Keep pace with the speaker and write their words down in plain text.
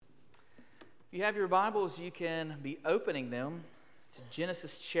If you have your Bibles, you can be opening them to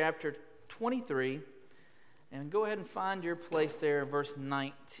Genesis chapter 23. And go ahead and find your place there, verse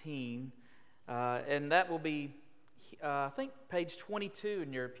 19. And that will be, I think, page 22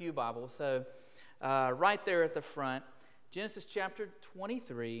 in your Pew Bible. So right there at the front, Genesis chapter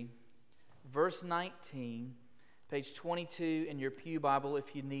 23, verse 19, page 22 in your Pew Bible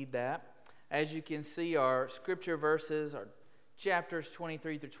if you need that. As you can see, our scripture verses are chapters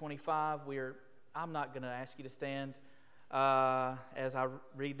 23 through 25. I'm not going to ask you to stand as I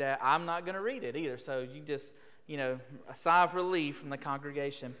read that. I'm not going to read it either. So you just, a sigh of relief from the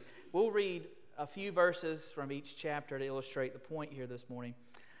congregation. We'll read a few verses from each chapter to illustrate the point here this morning.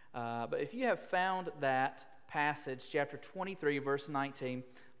 But if you have found that passage, chapter 23, verse 19,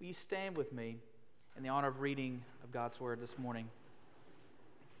 will you stand with me in the honor of reading of God's Word this morning?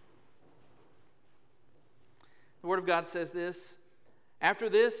 The Word of God says this: After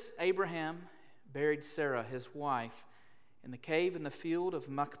this, Abraham buried Sarah, his wife, in the cave in the field of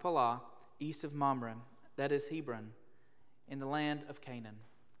Machpelah, east of Mamre, that is Hebron, in the land of Canaan.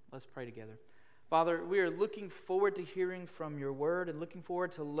 Let's pray together. Father, we are looking forward to hearing from your word and looking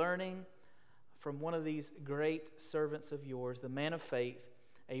forward to learning from one of these great servants of yours, the man of faith,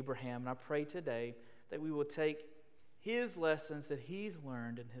 Abraham. And I pray today that we will take his lessons that he's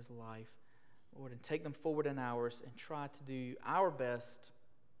learned in his life, Lord, and take them forward in ours and try to do our best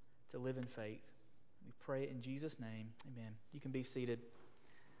to live in faith. We pray in Jesus' name. Amen. You can be seated.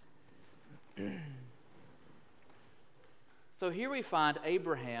 So here we find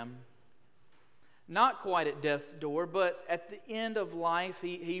Abraham, not quite at death's door, but at the end of life.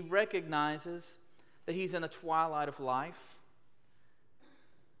 He recognizes that he's in the twilight of life.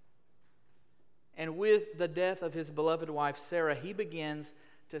 And with the death of his beloved wife Sarah, he begins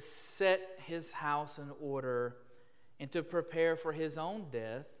to set his house in order and to prepare for his own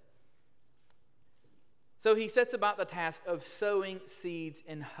death. So he sets about the task of sowing seeds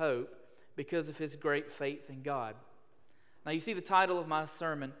in hope because of his great faith in God. Now you see the title of my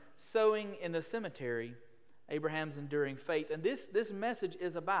sermon, Sowing in the Cemetery, Abraham's Enduring Faith. And this message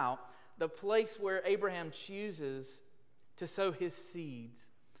is about the place where Abraham chooses to sow his seeds.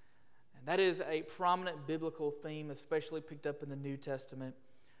 And that is a prominent biblical theme, especially picked up in the New Testament,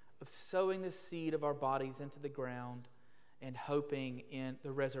 of sowing the seed of our bodies into the ground and hoping in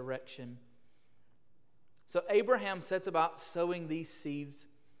the resurrection. So Abraham sets about sowing these seeds.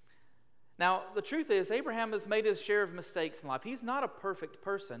 Now, the truth is, Abraham has made his share of mistakes in life. He's not a perfect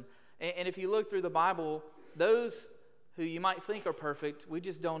person. And if you look through the Bible, those who you might think are perfect, we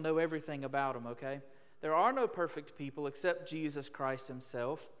just don't know everything about them, okay? There are no perfect people except Jesus Christ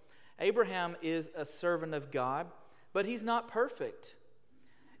himself. Abraham is a servant of God, but he's not perfect.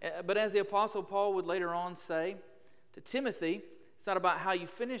 But as the Apostle Paul would later on say to Timothy, it's not about how you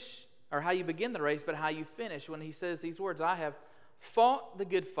finish or how you begin the race, but how you finish. When he says these words, I have fought the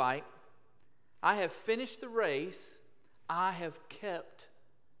good fight, I have finished the race, I have kept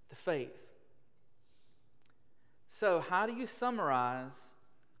the faith. So how do you summarize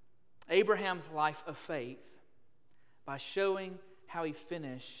Abraham's life of faith? By showing how he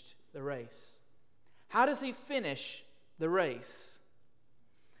finished the race. How does he finish the race?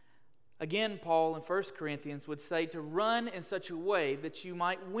 Again, Paul in 1 Corinthians would say to run in such a way that you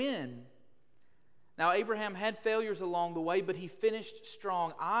might win. Now, Abraham had failures along the way, but he finished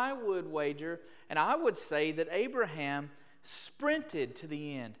strong. I would wager, and I would say that Abraham sprinted to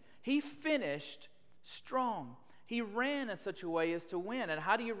the end. He finished strong. He ran in such a way as to win. And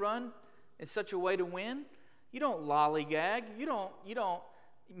how do you run in such a way to win? You don't lollygag. You don't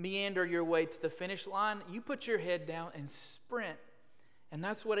meander your way to the finish line. You put your head down and sprint. And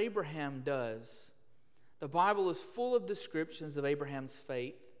that's what Abraham does. The Bible is full of descriptions of Abraham's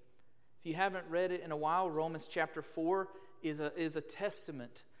faith. If you haven't read it in a while, Romans chapter 4 is a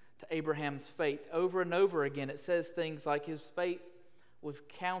testament to Abraham's faith. Over and over again, it says things like his faith was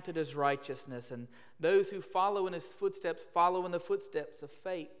counted as righteousness, and those who follow in his footsteps follow in the footsteps of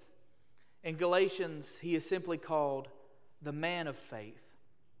faith. In Galatians, he is simply called the man of faith.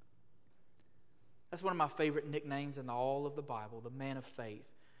 That's one of my favorite nicknames in all of the Bible, the man of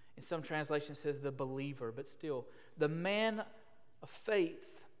faith. In some translations it says the believer, but still, the man of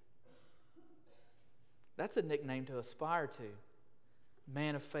faith. That's a nickname to aspire to.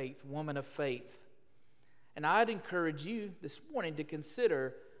 Man of faith, woman of faith. And I'd encourage you this morning to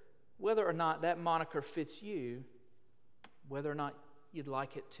consider whether or not that moniker fits you, whether or not you'd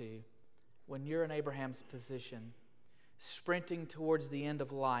like it to, when you're in Abraham's position, sprinting towards the end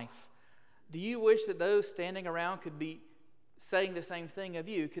of life. Do you wish that those standing around could be saying the same thing of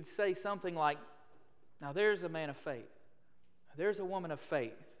you, could say something like, now there's a man of faith. There's a woman of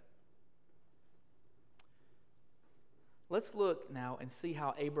faith. Let's look now and see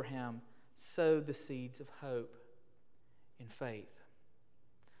how Abraham sowed the seeds of hope in faith.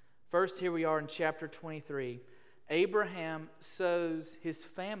 First, here we are in chapter 23. Abraham sows his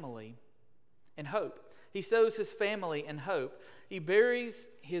family in hope. He sows his family in hope. He buries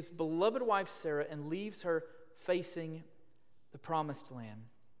his beloved wife Sarah and leaves her facing the promised land.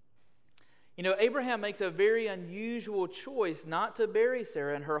 You know, Abraham makes a very unusual choice not to bury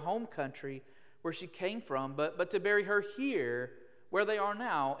Sarah in her home country where she came from, but to bury her here where they are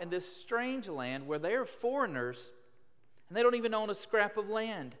now, in this strange land where they are foreigners and they don't even own a scrap of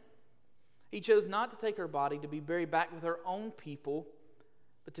land. He chose not to take her body to be buried back with her own people,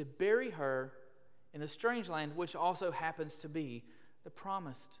 but to bury her in the strange land, which also happens to be the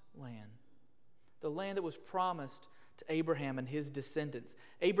promised land. The land that was promised to Abraham and his descendants.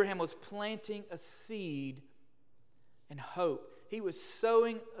 Abraham was planting a seed in hope. He was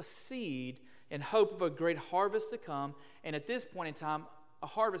sowing a seed in hope of a great harvest to come, and at this point in time, a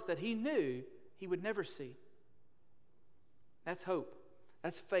harvest that he knew he would never see. That's hope.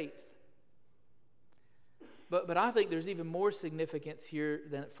 That's faith. But I think there's even more significance here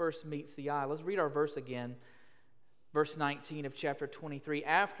than it first meets the eye. Let's read our verse again. Verse 19 of chapter 23.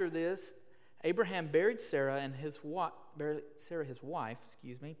 After this, Abraham buried Sarah his wife,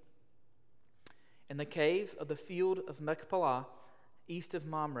 in the cave of the field of Machpelah, east of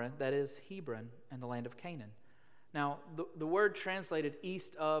Mamre, that is Hebron, and the land of Canaan. Now, the word translated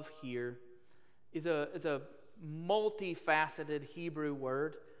east of here is a multifaceted Hebrew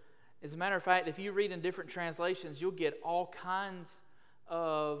word. As a matter of fact, if you read in different translations, you'll get all kinds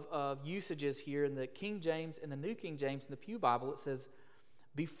of usages here. In the King James and the New King James and the Pew Bible, it says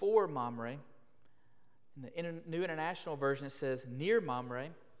before Mamre. In the New International Version, it says near Mamre.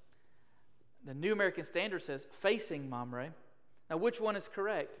 The New American Standard says facing Mamre. Now, which one is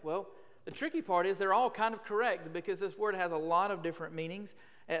correct? Well, the tricky part is they're all kind of correct because this word has a lot of different meanings.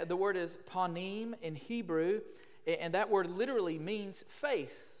 The word is panim in Hebrew, and that word literally means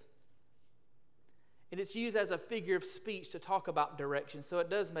face. And it's used as a figure of speech to talk about direction, so it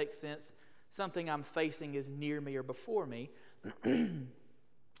does make sense. Something I'm facing is near me or before me.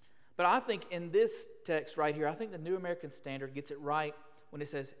 But I think in this text right here, I think the New American Standard gets it right when it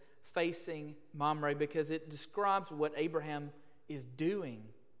says facing Mamre, because it describes what Abraham is doing.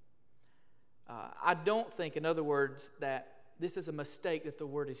 I don't think, in other words, that this is a mistake that the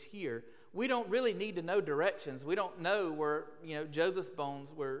word is here. We don't really need to know directions. We don't know where, Joseph's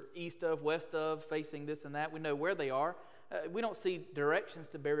bones were east of, west of, facing this and that. We know where they are. We don't see directions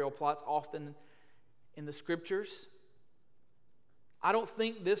to burial plots often in the scriptures. I don't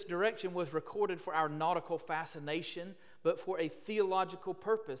think this direction was recorded for our nautical fascination, but for a theological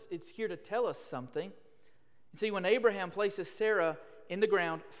purpose. It's here to tell us something. See, when Abraham places Sarah in the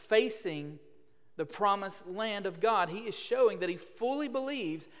ground facing the promised land of God, he is showing that he fully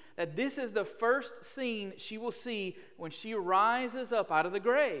believes that this is the first scene she will see when she rises up out of the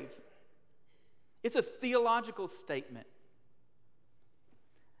grave. It's a theological statement.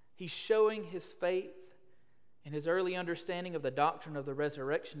 He's showing his faith and his early understanding of the doctrine of the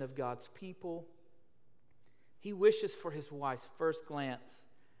resurrection of God's people. He wishes for his wife's first glance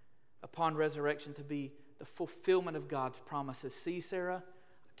upon resurrection to be the fulfillment of God's promises. See, Sarah,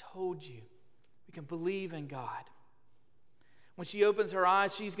 I told you, we can believe in God. When she opens her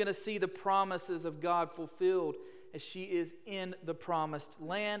eyes, she's going to see the promises of God fulfilled as she is in the promised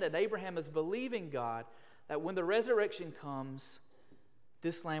land. And Abraham is believing God that when the resurrection comes,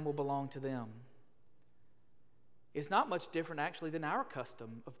 this land will belong to them. It's not much different, actually, than our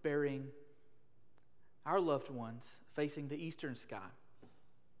custom of burying our loved ones facing the eastern sky.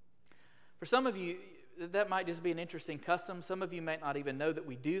 For some of you, that might just be an interesting custom. Some of you might not even know that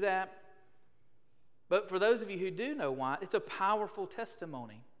we do that. But for those of you who do know why, it's a powerful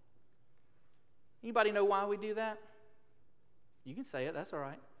testimony. Anybody know why we do that? You can say it, that's all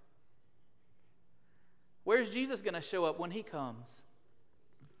right. Where's Jesus going to show up when he comes?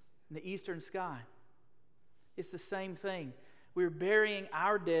 In the eastern sky. It's the same thing. We're burying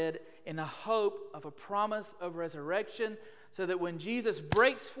our dead in the hope of a promise of resurrection, so that when Jesus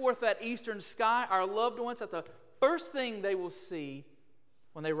breaks forth that eastern sky, our loved ones, that's the first thing they will see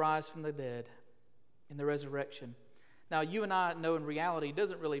when they rise from the dead in the resurrection. Now, you and I know in reality, it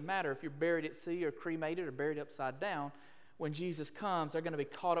doesn't really matter if you're buried at sea or cremated or buried upside down. When Jesus comes, they're going to be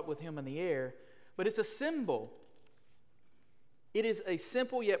caught up with him in the air. But it's a symbol. It is a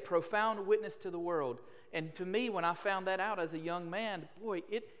simple yet profound witness to the world. And to me, when I found that out as a young man, boy,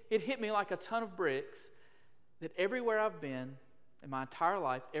 it hit me like a ton of bricks that everywhere I've been in my entire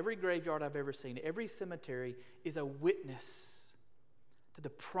life, every graveyard I've ever seen, every cemetery is a witness to the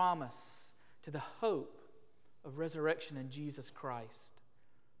promise, to the hope of resurrection in Jesus Christ.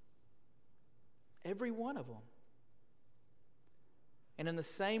 Every one of them. And in the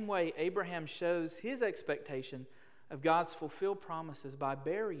same way, Abraham shows his expectation of God's fulfilled promises by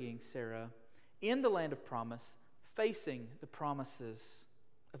burying Sarah in the land of promise, facing the promises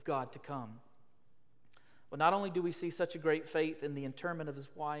of God to come. Well, not only do we see such a great faith in the interment of his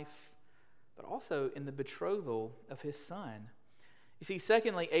wife, but also in the betrothal of his son. You see,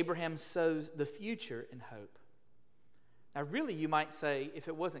 secondly, Abraham sows the future in hope. Now, really, you might say, if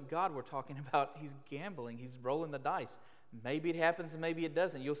it wasn't God we're talking about, he's gambling, he's rolling the dice. Maybe it happens and maybe it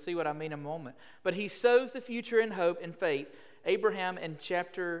doesn't. You'll see what I mean in a moment. But he sows the future in hope and faith. Abraham, in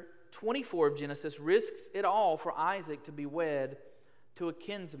chapter 24 of Genesis, risks it all for Isaac to be wed to a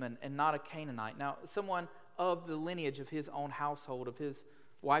kinsman and not a Canaanite. Now, someone of the lineage of his own household, of his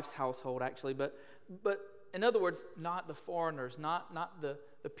wife's household, actually. But in other words, not the foreigners, not the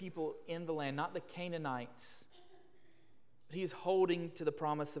people in the land, not the Canaanites. He's holding to the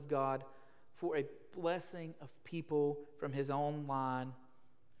promise of God for a blessing of people from his own line.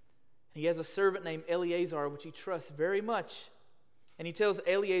 He has a servant named Eleazar, which he trusts very much. And he tells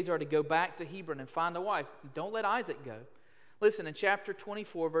Eleazar to go back to Hebron and find a wife. Don't let Isaac go. Listen, in chapter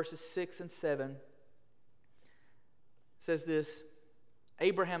 24, verses 6 and 7, it says this,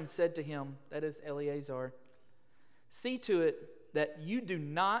 Abraham said to him, that is Eleazar, see to it that you do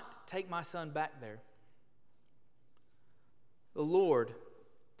not take my son back there. The Lord,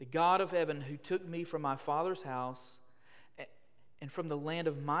 the God of heaven, who took me from my father's house and from the land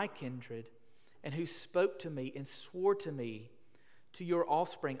of my kindred, and who spoke to me and swore to me, to your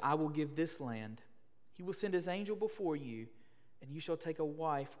offspring I will give this land. He will send his angel before you, and you shall take a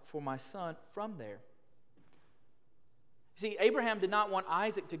wife for my son from there. See, Abraham did not want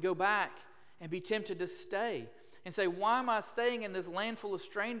Isaac to go back and be tempted to stay and say, why am I staying in this land full of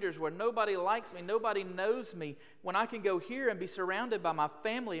strangers where nobody likes me, nobody knows me, when I can go here and be surrounded by my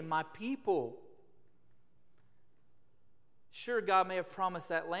family and my people? Sure, God may have promised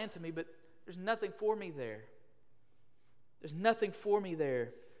that land to me, but there's nothing for me there. There's nothing for me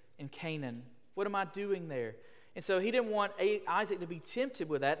there in Canaan. What am I doing there? And so he didn't want Isaac to be tempted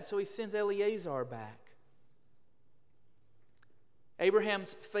with that, and so he sends Eleazar back.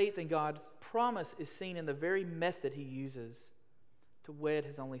 Abraham's faith in God's promise is seen in the very method he uses to wed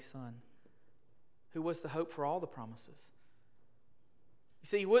his only son, who was the hope for all the promises. You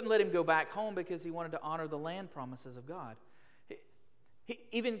see, he wouldn't let him go back home because he wanted to honor the land promises of God.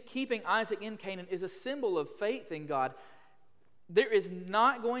 Even keeping Isaac in Canaan is a symbol of faith in God. There is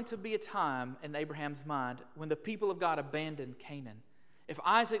not going to be a time in Abraham's mind when the people of God abandon Canaan. If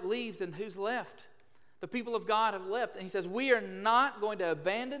Isaac leaves, then who's left? The people of God have left. And he says, we are not going to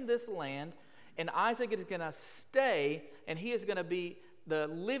abandon this land. And Isaac is going to stay. And he is going to be the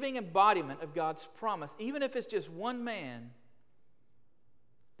living embodiment of God's promise. Even if it's just one man,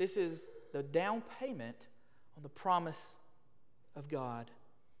 this is the down payment on the promise of God.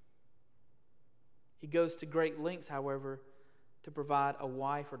 He goes to great lengths, however, to provide a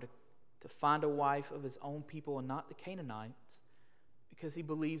wife or to find a wife of his own people and not the Canaanites, because he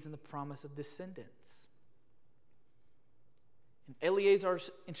believes in the promise of descendants. And Eleazar's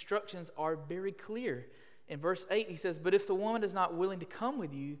instructions are very clear. In verse 8, he says, but if the woman is not willing to come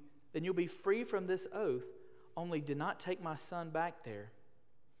with you, then you'll be free from this oath. Only do not take my son back there.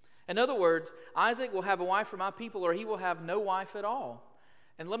 In other words, Isaac will have a wife for my people, or he will have no wife at all.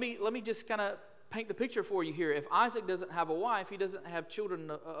 And let me just kind of paint the picture for you here. If Isaac doesn't have a wife, he doesn't have children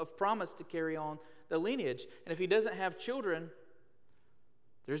of promise to carry on the lineage. And if he doesn't have children,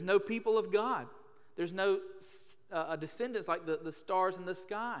 there's no people of God. There's no descendants like the stars in the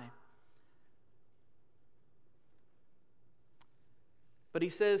sky. But he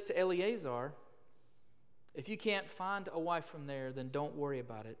says to Eleazar, if you can't find a wife from there, then don't worry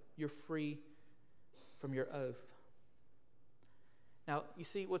about it. You're free from your oath. Now, you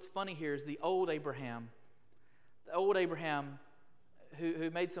see, what's funny here is the old Abraham who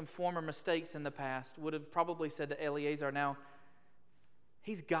made some former mistakes in the past, would have probably said to Eleazar, now,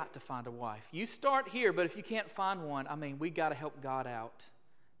 he's got to find a wife. You start here, but if you can't find one, we got to help God out.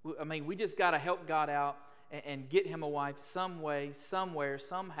 We just got to help God out and get him a wife some way, somewhere,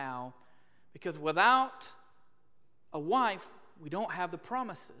 somehow, because without a wife, we don't have the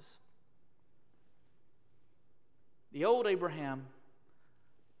promises. The old Abraham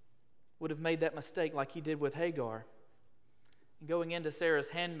would have made that mistake like he did with Hagar, going into Sarah's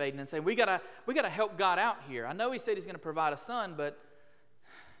handmaiden and saying, we gotta help God out here. I know he said he's going to provide a son, but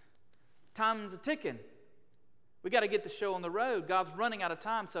time's a ticking. We got to get the show on the road. God's running out of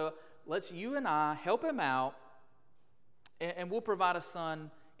time, so let's you and I help him out, and we'll provide a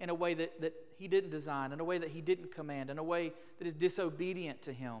son in a way that he didn't design, in a way that he didn't command, in a way that is disobedient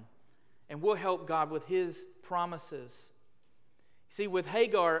to him. And we'll help God with his promises. See, with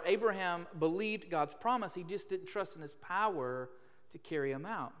Hagar, Abraham believed God's promise. He just didn't trust in his power to carry him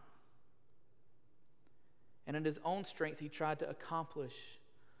out. And in his own strength, he tried to accomplish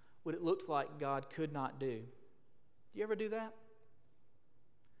what it looked like God could not do. Do you ever do that?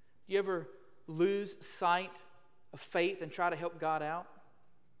 Do you ever lose sight of faith and try to help God out?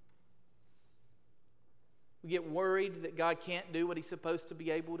 We get worried that God can't do what he's supposed to be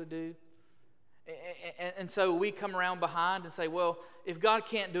able to do. And so we come around behind and say, well, if God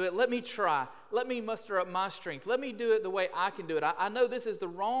can't do it, let me try. Let me muster up my strength. Let me do it the way I can do it. I know this is the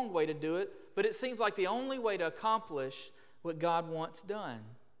wrong way to do it, but it seems like the only way to accomplish what God wants done.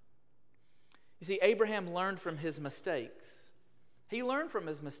 You see, Abraham learned from his mistakes. He learned from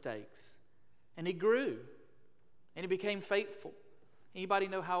his mistakes, and he grew, and he became faithful. Anybody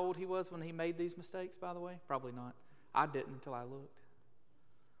know how old he was when he made these mistakes, by the way? Probably not. I didn't until I looked.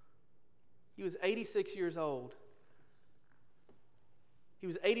 He was 86 years old. He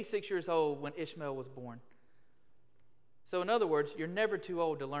was 86 years old when Ishmael was born. So in other words, you're never too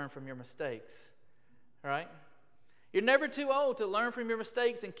old to learn from your mistakes, right? You're never too old to learn from your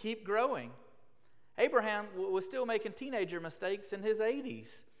mistakes and keep growing. Abraham was still making teenager mistakes in his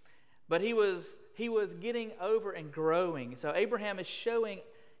 80s, but he was getting over and growing. So Abraham is showing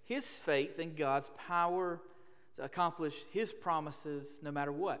his faith in God's power to accomplish his promises no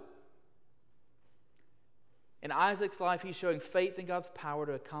matter what. In Isaac's life, he's showing faith in God's power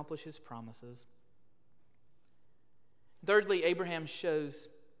to accomplish his promises. Thirdly, Abraham shows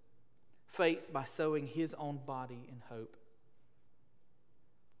faith by sowing his own body in hope.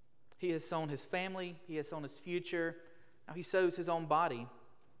 He has sown his family. He has sown his future. Now he sows his own body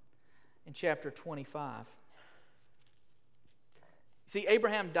in chapter 25. See,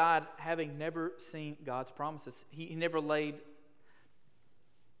 Abraham died having never seen God's promises. He never laid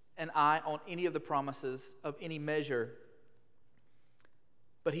an eye on any of the promises of any measure.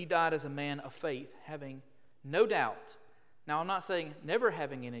 But he died as a man of faith, having no doubt. Now, I'm not saying never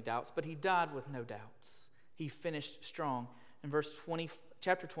having any doubts, but he died with no doubts. He finished strong. In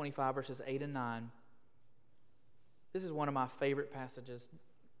chapter 25, verses 8 and 9, this is one of my favorite passages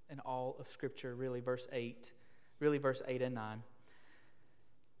in all of Scripture, really, verse 8 and 9.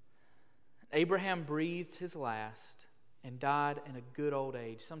 Abraham breathed his last and died in a good old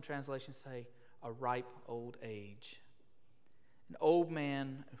age. Some translations say a ripe old age. An old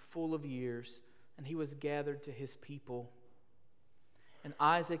man full of years, and he was gathered to his people. And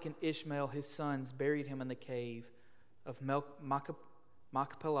Isaac and Ishmael, his sons, buried him in the cave of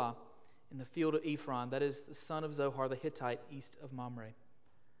Machpelah in the field of Ephron, that is the son of Zohar the Hittite, east of Mamre.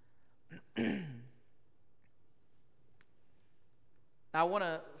 Now, I want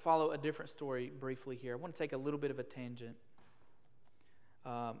to follow a different story briefly here. I want to take a little bit of a tangent.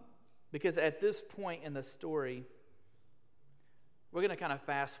 Because at this point in the story, we're going to kind of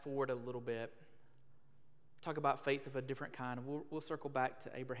fast forward a little bit. Talk about faith of a different kind. We'll circle back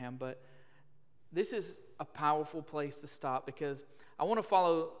to Abraham. But this is a powerful place to stop because I want to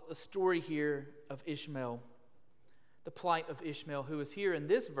follow the story here of Ishmael. The plight of Ishmael, who is here in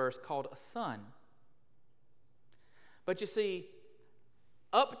this verse called a son. But you see,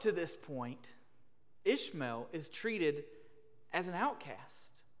 up to this point, Ishmael is treated as an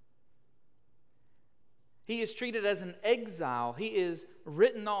outcast. He is treated as an exile. He is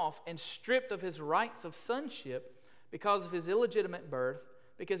written off and stripped of his rights of sonship because of his illegitimate birth,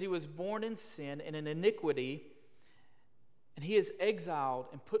 because he was born in sin and in iniquity, and he is exiled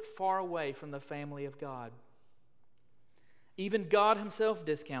and put far away from the family of God. Even God himself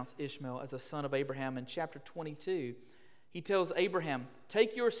discounts Ishmael as a son of Abraham. In chapter 22, he tells Abraham,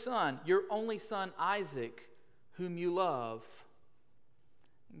 "Take your son, your only son Isaac, whom you love,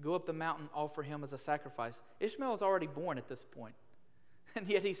 and go up the mountain, offer him as a sacrifice." Ishmael is already born at this point. And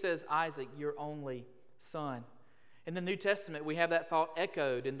yet he says, Isaac, your only son. In the New Testament, we have that thought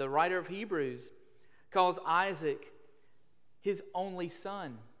echoed, and the writer of Hebrews calls Isaac his only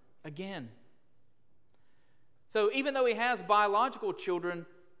son again. So even though he has biological children,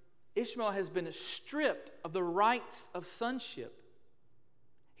 Ishmael has been stripped of the rights of sonship.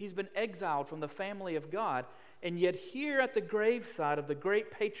 He's been exiled from the family of God. And yet here at the graveside of the great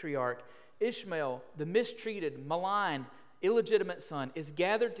patriarch, Ishmael, the mistreated, maligned, illegitimate son, is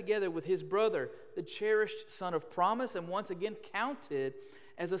gathered together with his brother, the cherished son of promise, and once again counted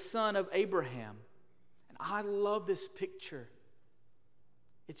as a son of Abraham. And I love this picture.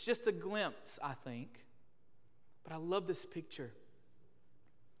 It's just a glimpse, I think. But I love this picture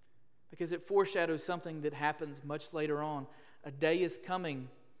because it foreshadows something that happens much later on. A day is coming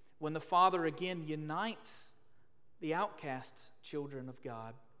when the Father again unites the outcast children of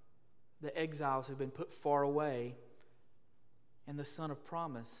God, the exiles who've been put far away, and the Son of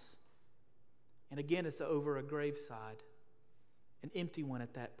Promise. And again, it's over a graveside, an empty one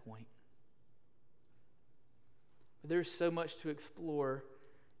at that point. But there's so much to explore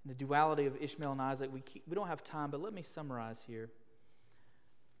in the duality of Ishmael and Isaac. We don't have time, but let me summarize here.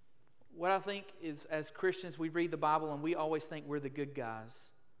 What I think is, as Christians, we read the Bible and we always think we're the good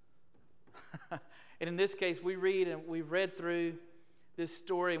guys. And in this case, we read and we've read through this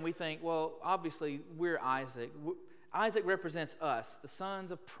story and we think, well, obviously we're Isaac. Isaac represents us, the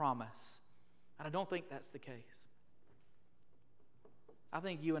sons of promise. And I don't think that's the case. I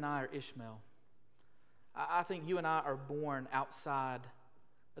think you and I are Ishmael. I think you and I are born outside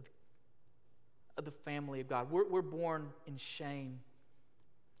of the family of God. We're born in shame,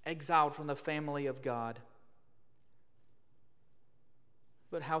 exiled from the family of God.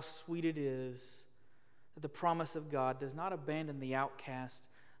 But how sweet it is that the promise of God does not abandon the outcast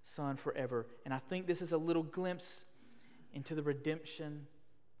son forever. And I think this is a little glimpse into the redemption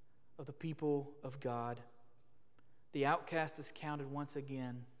of the people of God. The outcast is counted once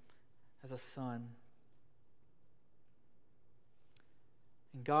again as a son.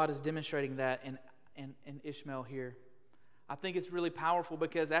 And God is demonstrating that in Ishmael here. I think it's really powerful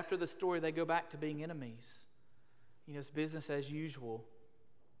because after the story, they go back to being enemies. It's business as usual.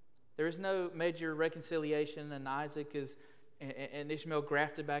 There is no major reconciliation, and Isaac and Ishmael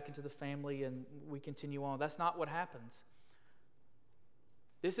grafted back into the family, and we continue on. That's not what happens.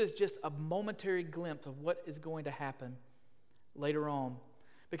 This is just a momentary glimpse of what is going to happen later on.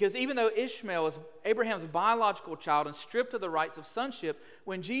 Because even though Ishmael is Abraham's biological child and stripped of the rights of sonship,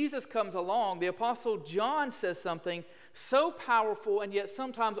 when Jesus comes along, the Apostle John says something so powerful and yet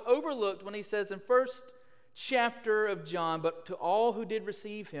sometimes overlooked when he says in first chapter of John, but to all who did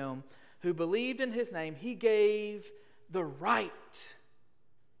receive him, who believed in his name, he gave the right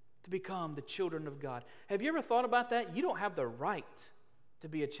to become the children of God. Have you ever thought about that? You don't have the right to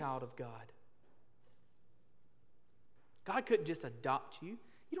be a child of God. God couldn't just adopt you.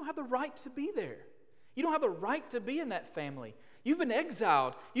 You don't have the right to be there. You don't have the right to be in that family. You've been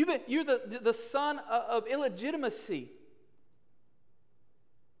exiled. You're the son of illegitimacy.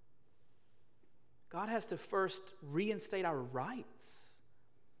 God has to first reinstate our rights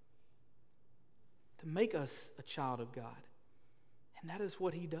to make us a child of God. And that is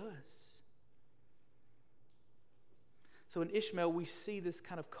what he does. So in Ishmael, we see this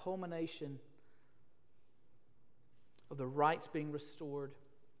kind of culmination of the rights being restored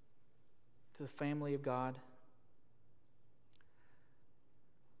to the family of God.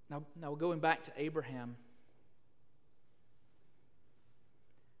 Now going back to Abraham.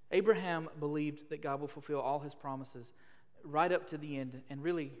 Abraham believed that God will fulfill all his promises right up to the end, and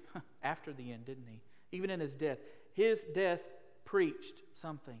really after the end, didn't he? Even in his death. His death preached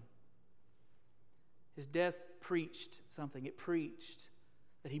something. His death preached something. It preached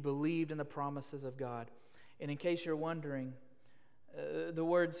that he believed in the promises of God. And in case you're wondering, the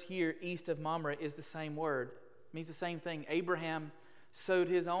words here, east of Mamre, is the same word. It means the same thing. Abraham sowed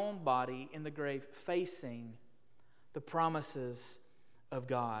his own body in the grave, facing the promises of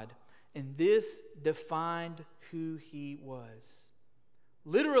God. And this defined who he was.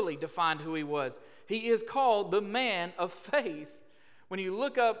 Literally defined who he was. He is called the man of faith. When you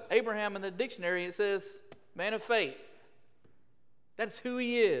look up Abraham in the dictionary, it says, man of faith. That's who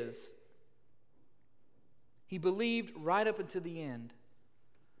he is. He believed right up until the end.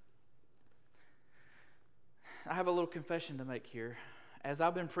 I have a little confession to make here. As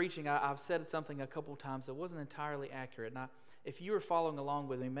I've been preaching, I've said something a couple times that wasn't entirely accurate. And if you were following along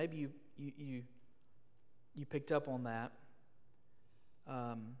with me, maybe you picked up on that.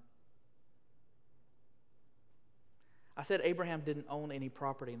 I said Abraham didn't own any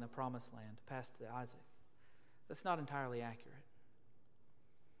property in the promised land past to Isaac. That's not entirely accurate.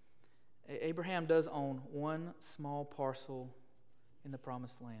 Abraham does own one small parcel in the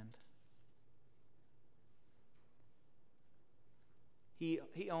promised land. He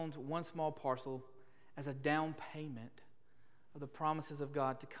owns one small parcel as a down payment of the promises of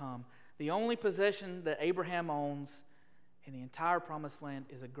God to come. The only possession that Abraham owns in the entire promised land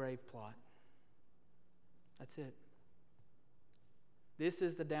is a grave plot. That's it. This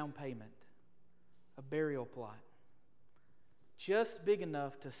is the down payment, a burial plot. Just big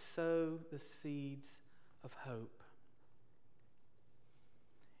enough to sow the seeds of hope.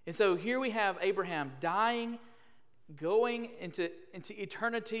 And so here we have Abraham dying, going into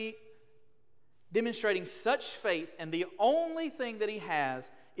eternity, demonstrating such faith, and the only thing that he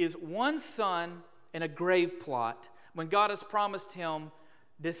has is one son and a grave plot when God has promised him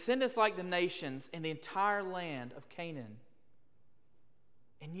descendants like the nations in the entire land of Canaan.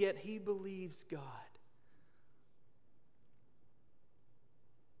 And yet he believes God.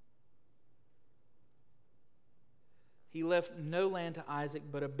 He left no land to Isaac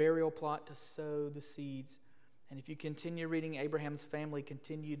but a burial plot to sow the seeds. And if you continue reading, Abraham's family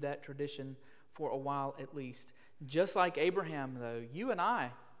continued that tradition for a while at least. Just like Abraham, though, you and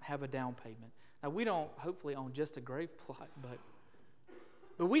I have a down payment. Now, we don't hopefully own just a grave plot, but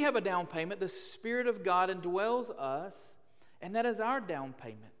we have a down payment. The Spirit of God indwells us, and that is our down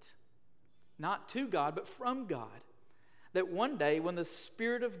payment. Not to God, but from God. That one day when the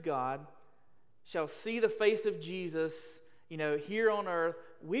Spirit of God shall see the face of Jesus, here on earth,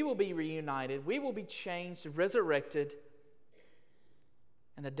 we will be reunited, we will be changed, resurrected,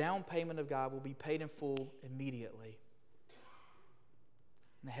 and the down payment of God will be paid in full immediately.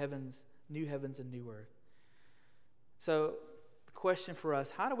 In the heavens, new heavens and new earth. So, the question for us,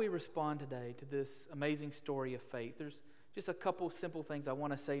 how do we respond today to this amazing story of faith? There's just a couple simple things I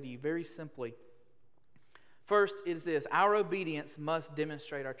want to say to you, very simply. First is this: our obedience must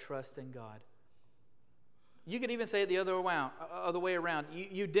demonstrate our trust in God. You could even say it the other way around.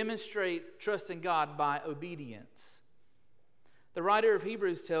 You demonstrate trust in God by obedience. The writer of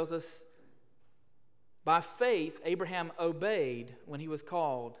Hebrews tells us, by faith, Abraham obeyed when he was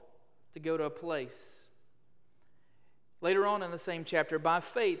called to go to a place. Later on in the same chapter, by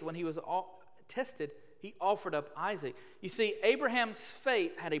faith, when he was tested, he offered up Isaac. You see, Abraham's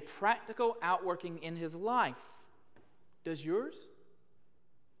faith had a practical outworking in his life. Does yours?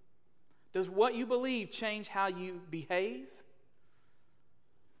 Does what you believe change how you behave?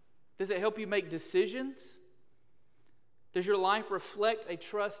 Does it help you make decisions? Does your life reflect a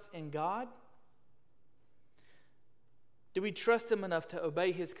trust in God? Do we trust Him enough to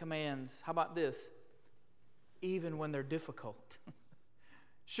obey His commands? How about this? Even when they're difficult.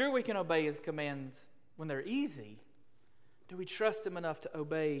 Sure, we can obey His commands when they're easy. Do we trust Him enough to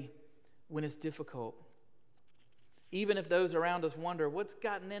obey when it's difficult? Even if those around us wonder what's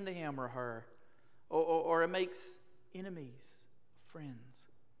gotten into him or her, or it makes enemies, friends.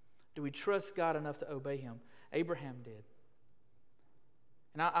 Do we trust God enough to obey Him? Abraham did.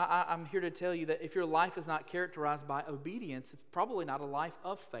 And I'm here to tell you that if your life is not characterized by obedience, it's probably not a life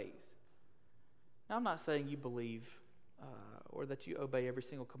of faith. Now, I'm not saying you believe or that you obey every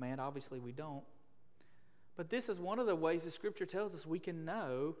single command. Obviously, we don't. But this is one of the ways the Scripture tells us we can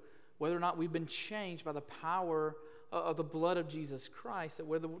know whether or not we've been changed by the power of the blood of Jesus Christ, that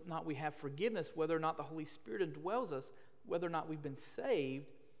whether or not we have forgiveness, whether or not the Holy Spirit indwells us, whether or not we've been saved,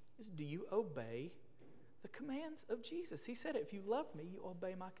 is do you obey the commands of Jesus? He said it, if you love me, you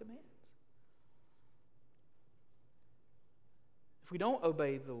obey my commands. If we don't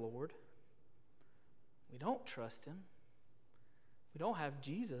obey the Lord, we don't trust Him, we don't have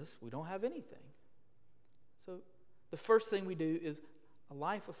Jesus, we don't have anything. So the first thing we do is a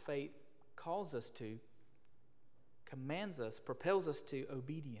life of faith calls us to, commands us, propels us to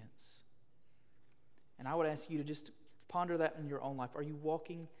obedience. And I would ask you to just ponder that in your own life. Are you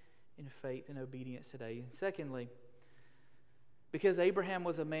walking in faith and obedience today? And secondly, because Abraham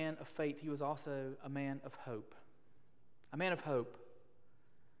was a man of faith, he was also a man of hope. A man of hope.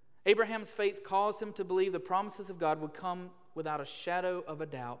 Abraham's faith caused him to believe the promises of God would come without a shadow of a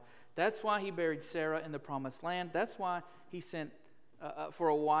doubt. That's why he buried Sarah in the promised land. That's why he sent for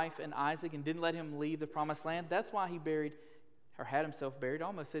a wife and Isaac and didn't let him leave the promised land. That's why he had himself buried. I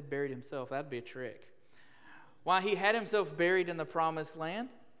almost said buried himself. That'd be a trick. Why he had himself buried in the promised land.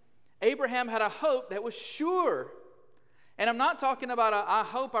 Abraham had a hope that was sure. And I'm not talking about I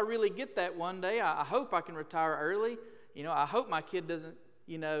hope I really get that one day. I hope I can retire early. I hope my kid doesn't,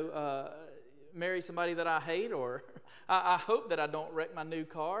 marry somebody that I hate, or I hope that I don't wreck my new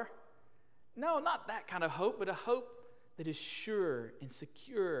car. No, not that kind of hope, but a hope that is sure and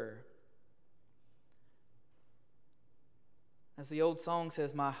secure. As the old song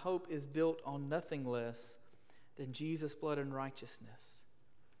says, my hope is built on nothing less than Jesus' blood and righteousness.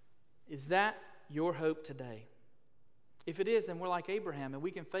 Is that your hope today? If it is, then we're like Abraham, and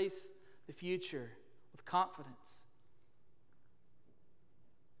we can face the future with confidence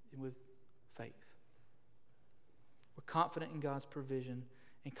and with faith. We're confident in God's provision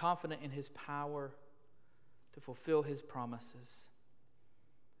and confident in His power to fulfill His promises.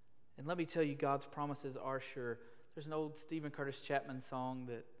 And let me tell you, God's promises are sure. There's an old Stephen Curtis Chapman song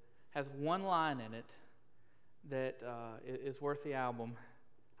that has one line in it that is worth the album.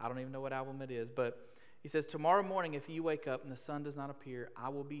 I don't even know what album it is, but he says, tomorrow morning if you wake up and the sun does not appear, I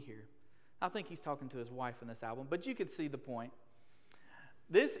will be here. I think he's talking to his wife in this album, but you can see the point.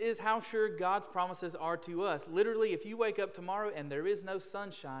 This is how sure God's promises are to us. Literally, if you wake up tomorrow and there is no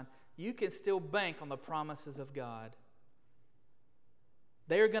sunshine, you can still bank on the promises of God.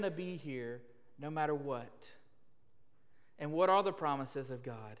 They're going to be here no matter what. And what are the promises of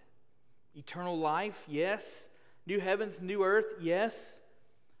God? Eternal life, yes. New heavens, new earth, yes.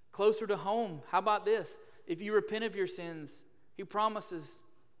 Closer to home. How about this? If you repent of your sins, He promises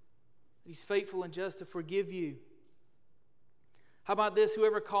that He's faithful and just to forgive you. How about this?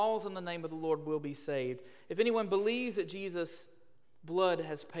 Whoever calls on the name of the Lord will be saved. If anyone believes that Jesus' blood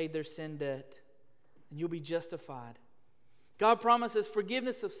has paid their sin debt, then you'll be justified. God promises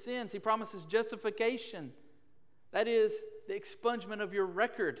forgiveness of sins. He promises justification. That is the expungement of your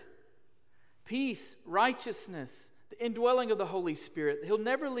record. Peace, righteousness, the indwelling of the Holy Spirit. He'll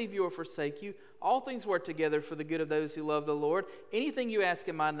never leave you or forsake you. All things work together for the good of those who love the Lord. Anything you ask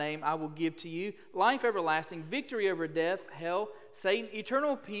in my name, I will give to you. Life everlasting, victory over death, hell, Satan,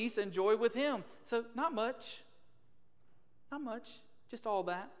 eternal peace and joy with Him. So not much. Not much. Just all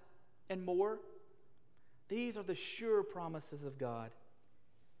that and more. These are the sure promises of God.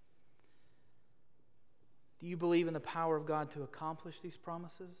 Do you believe in the power of God to accomplish these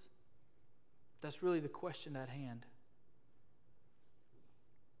promises? That's really the question at hand.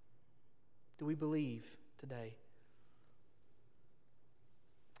 Do we believe today?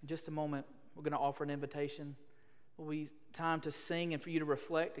 In just a moment, we're going to offer an invitation. It will be time to sing and for you to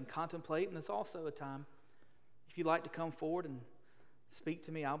reflect and contemplate. And it's also a time, if you'd like to come forward and speak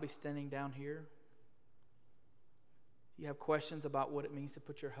to me, I'll be standing down here. If you have questions about what it means to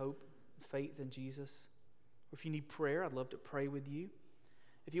put your hope and faith in Jesus, or if you need prayer, I'd love to pray with you.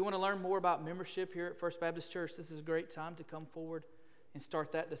 If you want to learn more about membership here at First Baptist Church, this is a great time to come forward and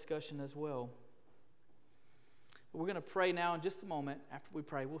start that discussion as well. We're going to pray now in just a moment. After we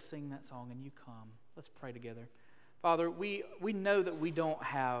pray, we'll sing that song and you come. Let's pray together. Father, we know that we don't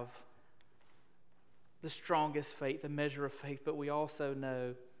have the strongest faith, the measure of faith, but we also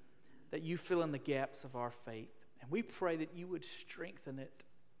know that you fill in the gaps of our faith. And we pray that you would strengthen it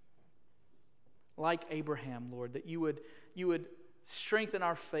like Abraham, Lord, that you would strengthen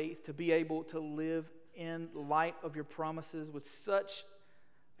our faith to be able to live in light of your promises with such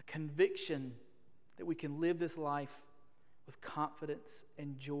a conviction that we can live this life with confidence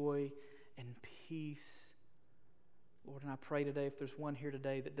and joy and peace. Lord, and I pray today, if there's one here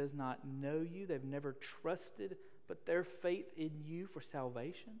today that does not know you, they've never trusted, but their faith in you for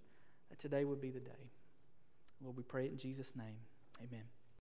salvation, that today would be the day. Lord, we pray it in Jesus' name. Amen.